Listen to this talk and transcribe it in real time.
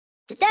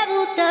The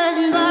devil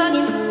doesn't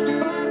bargain.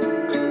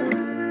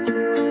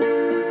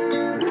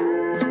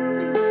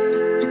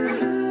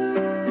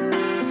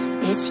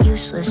 It's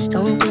useless,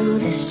 don't do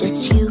this,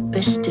 it's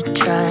hubris to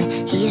try.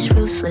 He's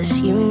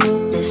ruthless, you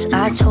knew this,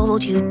 I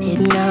told you,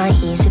 didn't I?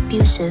 He's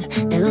abusive,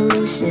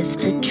 elusive,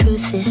 the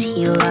truth is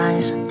he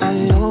lies. I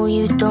know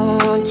you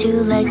don't want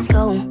to let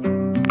go,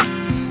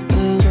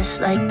 and just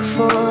like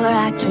before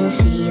I can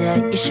see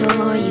that you're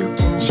sure you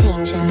can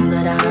change him,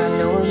 but I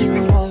know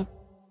you won't.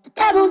 The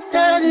devil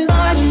doesn't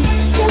bargain,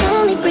 he'll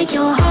only break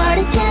your heart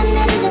again.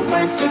 That isn't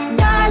worth it,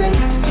 darling,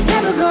 he's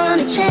never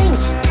gonna change.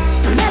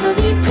 He'll never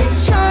be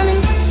Prince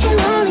Charming,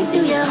 he'll only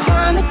do you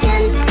harm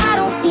again. I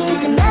don't mean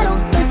to meddle,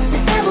 but the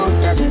devil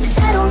doesn't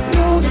settle.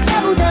 No, the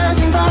devil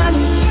doesn't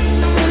bargain.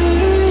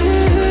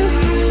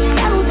 The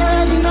devil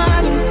doesn't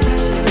bargain.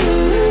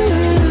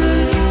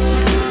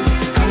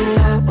 I'm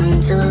not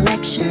one to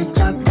lecture,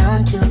 talk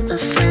down to a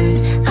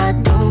friend. I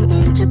don't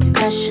mean to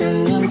pressure,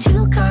 mean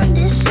to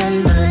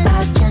condescend, but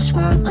I just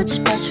want what's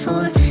best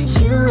for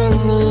you in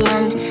the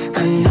end. I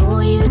know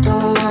you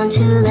don't want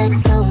to let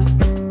go,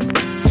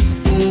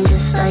 and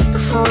just like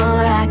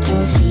before I can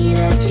see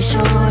that you're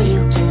sure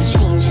you can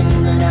change him,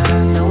 but I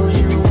know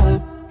you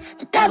won't.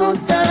 The devil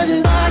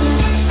doesn't bargain,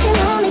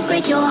 he'll only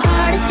break your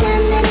heart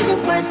again. That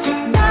isn't worth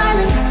it,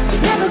 darling,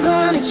 he's never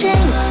gonna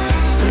change.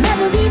 He'll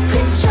never be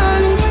Prince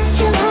Charming,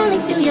 he'll only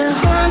do you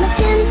harm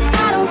again.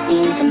 I don't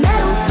mean to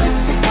meddle, but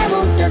the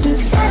devil doesn't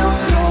settle.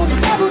 No, the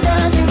devil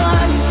doesn't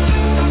bargain.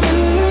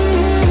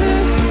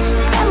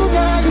 The devil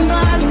doesn't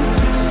bargain.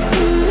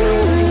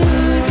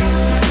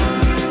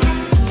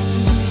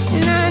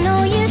 And I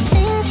know you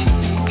think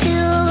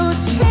he'll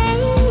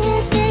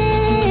change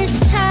this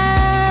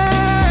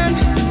time,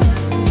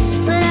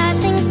 but I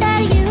think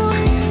that you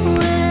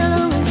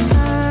will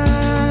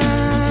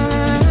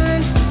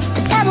find.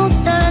 The devil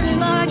doesn't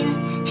bargain,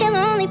 he'll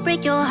only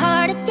break your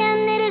heart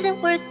again. It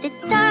isn't worth it,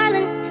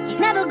 darling, he's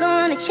never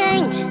gonna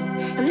change.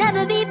 He'll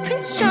never be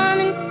Prince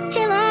Charming,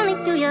 he'll only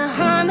do you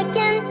harm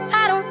again.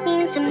 I don't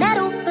mean to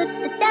meddle, but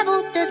the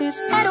devil doesn't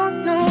settle.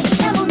 No.